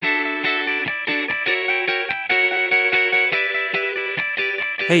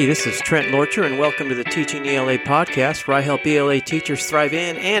Hey, this is Trent Lorcher, and welcome to the Teaching ELA podcast, where I help ELA teachers thrive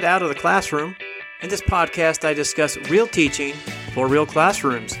in and out of the classroom. In this podcast, I discuss real teaching for real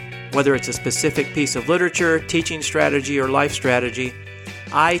classrooms. Whether it's a specific piece of literature, teaching strategy, or life strategy,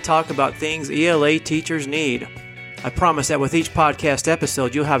 I talk about things ELA teachers need. I promise that with each podcast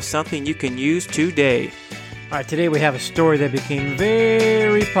episode, you'll have something you can use today. All right, today we have a story that became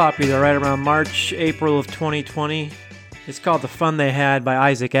very popular right around March, April of 2020. It's called The Fun They Had by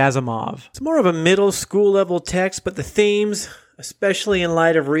Isaac Asimov. It's more of a middle school level text, but the themes, especially in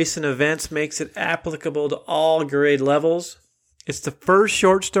light of recent events, makes it applicable to all grade levels. It's the first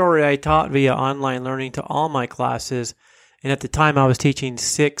short story I taught via online learning to all my classes, and at the time I was teaching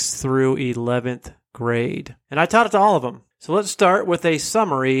 6th through 11th grade. And I taught it to all of them. So let's start with a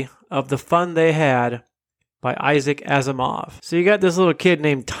summary of The Fun They Had by Isaac Asimov. So you got this little kid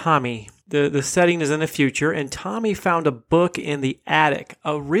named Tommy. The setting is in the future, and Tommy found a book in the attic.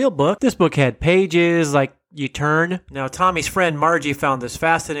 A real book. This book had pages like you turn. Now, Tommy's friend Margie found this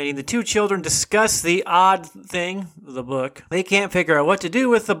fascinating. The two children discuss the odd thing, the book. They can't figure out what to do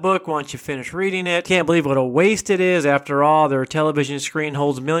with the book once you finish reading it. Can't believe what a waste it is. After all, their television screen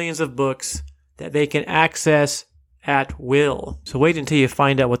holds millions of books that they can access at will. So wait until you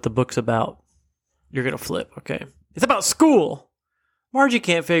find out what the book's about. You're going to flip, okay? It's about school. Margie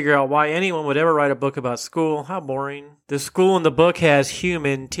can't figure out why anyone would ever write a book about school. How boring. The school in the book has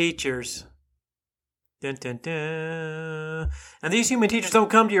human teachers. Dun, dun, dun. And these human teachers don't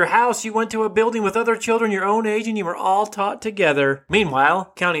come to your house. You went to a building with other children your own age and you were all taught together.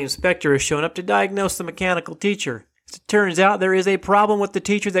 Meanwhile, county inspector has shown up to diagnose the mechanical teacher. As it turns out, there is a problem with the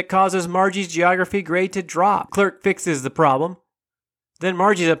teacher that causes Margie's geography grade to drop. Clerk fixes the problem. Then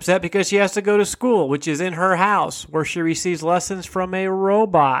Margie's upset because she has to go to school, which is in her house, where she receives lessons from a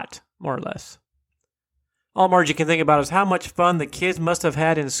robot, more or less. All Margie can think about is how much fun the kids must have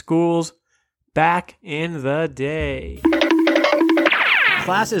had in schools back in the day.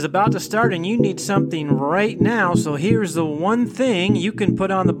 Class is about to start and you need something right now, so here's the one thing you can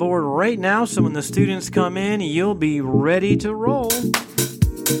put on the board right now so when the students come in, you'll be ready to roll.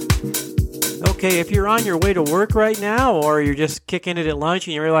 Okay, if you're on your way to work right now or you're just kicking it at lunch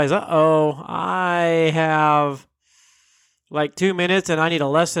and you realize, I have like 2 minutes and I need a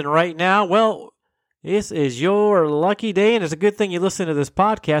lesson right now, well, this is your lucky day, and it's a good thing you listen to this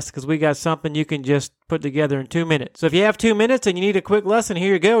podcast because we got something you can just put together in 2 minutes. So if you have 2 minutes and you need a quick lesson,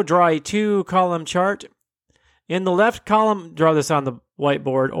 here you go. Draw a 2-column chart. In the left column, draw this on the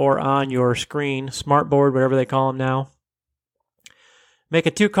whiteboard or on your screen, smartboard, whatever they call them now. Make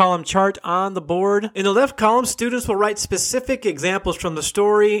a 2-column chart on the board. In the left column, students will write specific examples from the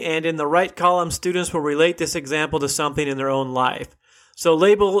story, and in the right column, students will relate this example to something in their own life. So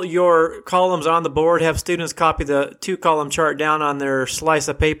label your columns on the board, have students copy the 2-column chart down on their slice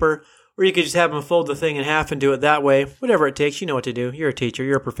of paper, or you could just have them fold the thing in half and do it that way. Whatever it takes, you know what to do. You're a teacher,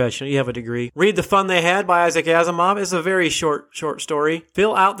 you're a professional, you have a degree. Read The Fun They Had by Isaac Asimov. It's a very short story.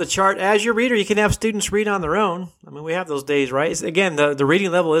 Fill out the chart as you read, or you can have students read on their own. I mean, we have those days, right? Again, the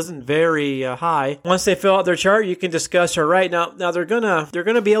reading level isn't very high. Once they fill out their chart, you can discuss or write. Now they're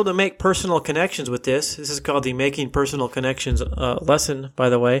gonna be able to make personal connections with this. This is called the Making Personal Connections lesson, by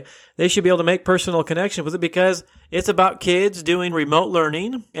the way. They should be able to make personal connections with it because it's about kids doing remote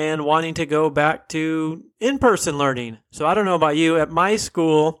learning and wanting to go back to in-person learning. So I don't know about you. At my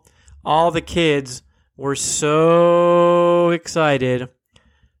school, all the kids were so excited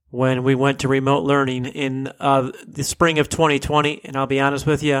when we went to remote learning in the spring of 2020. And I'll be honest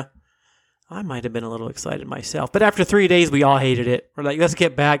with you, I might have been a little excited myself. But after 3 days, we all hated it. We're like, let's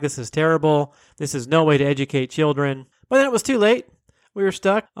get back. This is terrible. This is no way to educate children. But then it was too late. We were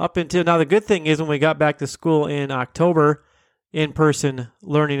stuck up until now. The good thing is when we got back to school in October, in-person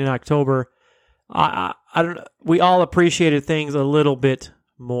learning in October, we all appreciated things a little bit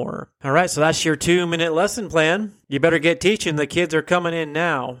more. All right, so that's your 2-minute lesson plan. You better get teaching. The kids are coming in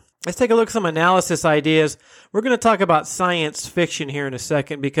now. Let's take a look at some analysis ideas. We're going to talk about science fiction here in a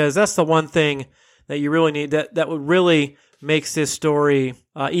second because that's the one thing that you really need that would really makes this story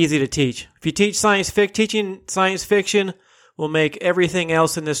easy to teach. If you teach teaching science fiction will make everything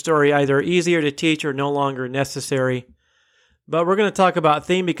else in this story either easier to teach or no longer necessary. But we're going to talk about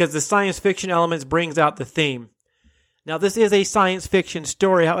theme because the science fiction elements brings out the theme. Now, this is a science fiction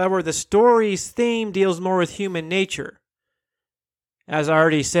story. However, the story's theme deals more with human nature. As I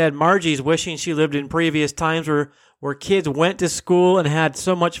already said, Margie's wishing she lived in previous times where kids went to school and had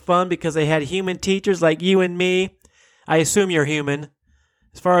so much fun because they had human teachers like you and me. I assume you're human.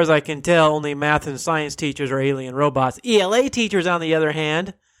 As far as I can tell, only math and science teachers are alien robots. ELA teachers, on the other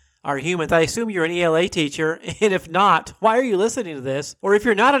hand, are humans. I assume you're an ELA teacher, and if not, why are you listening to this? Or if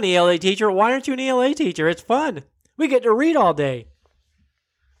you're not an ELA teacher, why aren't you an ELA teacher? It's fun. We get to read all day.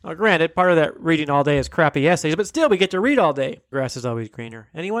 Now, granted, part of that reading all day is crappy essays, but still, we get to read all day. Grass is always greener.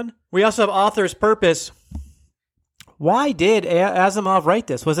 Anyone? We also have author's purpose. Why did Asimov write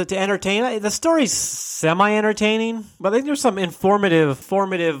this? Was it to entertain? The story's semi-entertaining, but I think there's some formative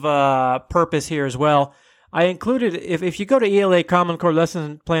purpose here as well. I included, if you go to ELA Common Core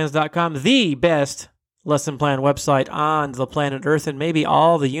LessonPlans.com, the best lesson plan website on the planet Earth and maybe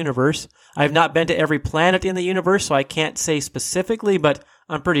all the universe. I've not been to every planet in the universe, so I can't say specifically, but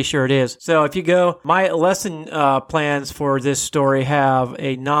I'm pretty sure it is. So if you go, my lesson plans for this story have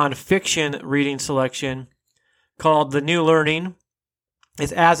a nonfiction reading selection called The New Learning.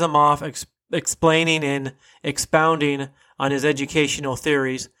 It's Asimov explaining and expounding on his educational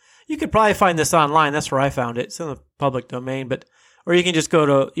theories. You could probably find this online. That's where I found it. It's in the public domain, or you can just go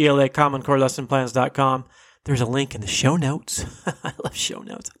to ELA Common Core LessonPlans.com. There's a link in the show notes. I love show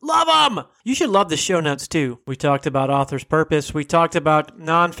notes. Love them! You should love the show notes, too. We talked about author's purpose. We talked about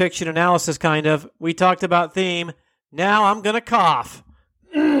nonfiction analysis, kind of. We talked about theme. Now I'm going to cough.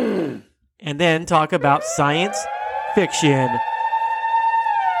 And then talk about science fiction.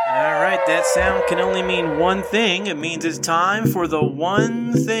 All right, that sound can only mean one thing. It means it's time for the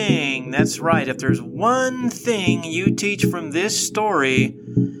one thing. That's right. If there's one thing you teach from this story,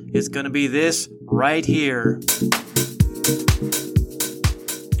 it's going to be this right here.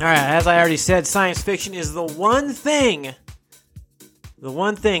 All right, as I already said, science fiction is the one thing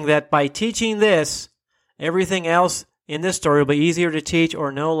that by teaching this, everything else in this story will be easier to teach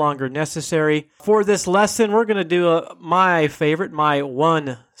or no longer necessary. For this lesson, we're going to do my favorite, my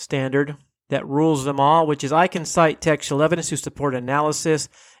one standard that rules them all, which is I can cite textual evidence to support analysis.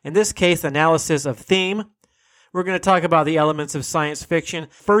 In this case, analysis of theme. We're going to talk about the elements of science fiction.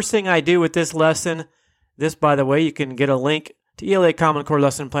 First thing I do with this lesson, this, by the way, you can get a link to ELA Common Core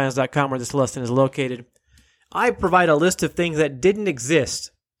LessonPlans.com where this lesson is located. I provide a list of things that didn't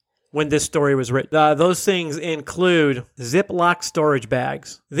exist when this story was written. Those things include Ziploc storage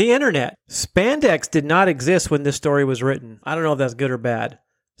bags, the internet. Spandex did not exist when this story was written. I don't know if that's good or bad.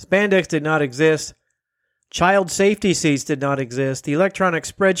 Spandex did not exist. Child safety seats did not exist. The electronic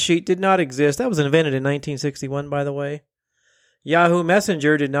spreadsheet did not exist. That was invented in 1961, by the way. Yahoo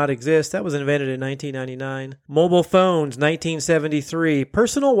Messenger did not exist. That was invented in 1999. Mobile phones, 1973.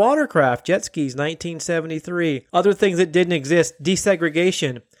 Personal watercraft, jet skis, 1973. Other things that didn't exist,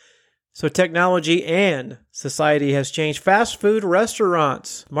 desegregation. So technology and society has changed. Fast food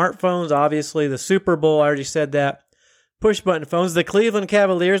restaurants, smartphones, obviously, the Super Bowl, I already said that. Push-button phones, the Cleveland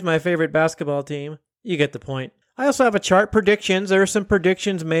Cavaliers, my favorite basketball team. You get the point. I also have a chart, predictions. There are some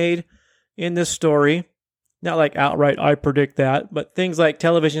predictions made in this story. Not like outright, I predict that, but things like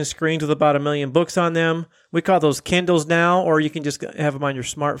television screens with about 1 million books on them. We call those Kindles now, or you can just have them on your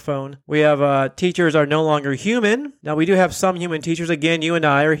smartphone. We have teachers are no longer human. Now, we do have some human teachers. Again, you and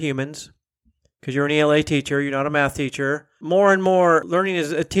I are humans because you're an ELA teacher. You're not a math teacher. More and more learning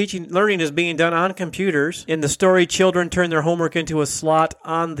is being done on computers. In the story, children turn their homework into a slot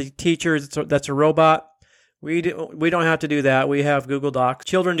on the teacher that's a robot. We don't have to do that. We have Google Docs.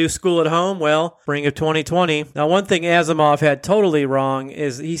 Children do school at home. Well, spring of 2020. Now, one thing Asimov had totally wrong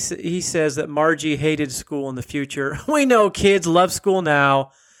is he says that Margie hated school in the future. We know kids love school now,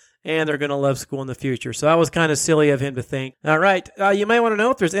 and they're going to love school in the future. So that was kind of silly of him to think. All right. You might want to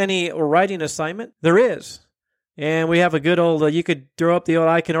know if there's any writing assignment. There is. And we have a good old, you could throw up the old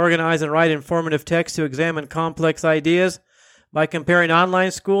I can organize and write informative text to examine complex ideas by comparing online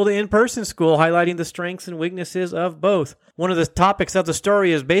school to in-person school, highlighting the strengths and weaknesses of both. One of the topics of the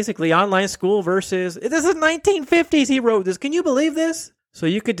story is basically online school versus... This is 1950s he wrote this. Can you believe this? So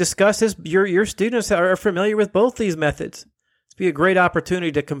you could discuss this. Your students are familiar with both these methods. It'd be a great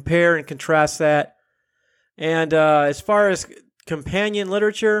opportunity to compare and contrast that. And as far as companion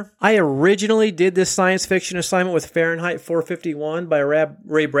literature, I originally did this science fiction assignment with Fahrenheit 451 by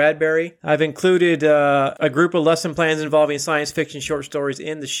Ray Bradbury. I've included a group of lesson plans involving science fiction short stories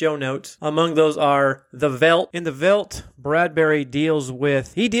in the show notes. Among those are The Veldt. In The Veldt, Bradbury deals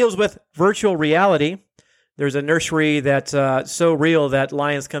with virtual reality. There's a nursery that's so real that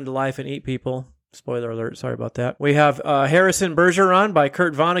lions come to life and eat people. Spoiler alert, sorry about that. We have Harrison Bergeron by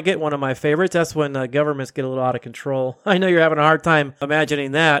Kurt Vonnegut, one of my favorites. That's when governments get a little out of control. I know you're having a hard time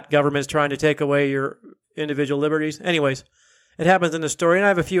imagining that. Government's trying to take away your individual liberties. Anyways, it happens in the story, and I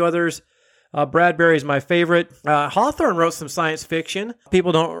have a few others. Bradbury's my favorite. Hawthorne wrote some science fiction.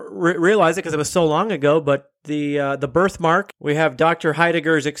 People don't realize it because it was so long ago, but the Birthmark. We have Dr.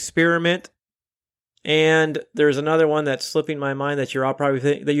 Heidegger's Experiment. And there's another one that's slipping my mind that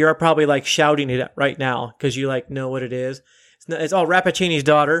you're probably like shouting it right now because you like know what it is. It's all Rappaccini's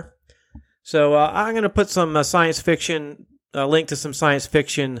Daughter. So I'm going to put some science fiction, link to some science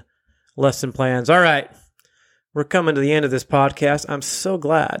fiction lesson plans. All right. We're coming to the end of this podcast. I'm so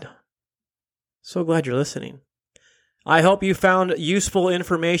glad you're listening. I hope you found useful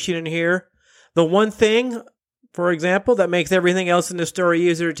information in here. The one thing, for example, that makes everything else in the story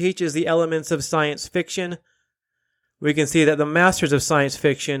easier to teach is the elements of science fiction. We can see that the masters of science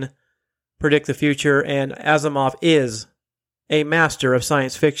fiction predict the future, and Asimov is a master of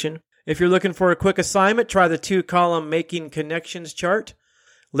science fiction. If you're looking for a quick assignment, try the 2-column Making Connections chart.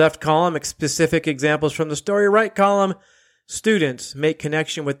 Left column, specific examples from the story. Right column, students make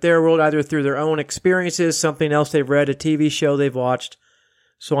connection with their world either through their own experiences, something else they've read, a TV show they've watched,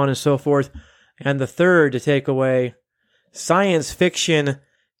 so on and so forth. And the third to take away, science fiction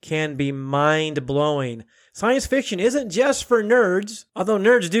can be mind-blowing. Science fiction isn't just for nerds, although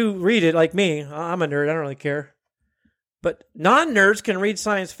nerds do read it like me. I'm a nerd, I don't really care. But non-nerds can read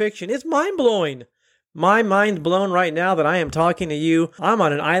science fiction. It's mind-blowing. My mind blown right now that I am talking to you. I'm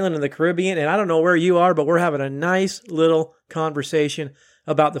on an island in the Caribbean, and I don't know where you are, but we're having a nice little conversation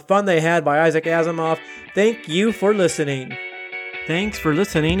about the fun they had by Isaac Asimov. Thank you for listening. Thanks for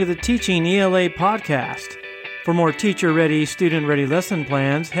listening to the Teaching ELA podcast. For more teacher-ready, student-ready lesson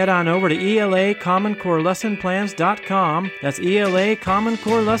plans, head on over to ELACommonCoreLessonPlans.com. That's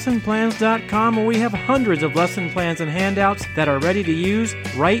ELACommonCoreLessonPlans.com, where we have hundreds of lesson plans and handouts that are ready to use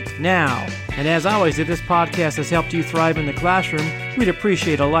right now. And as always, if this podcast has helped you thrive in the classroom, we'd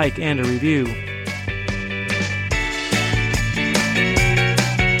appreciate a like and a review.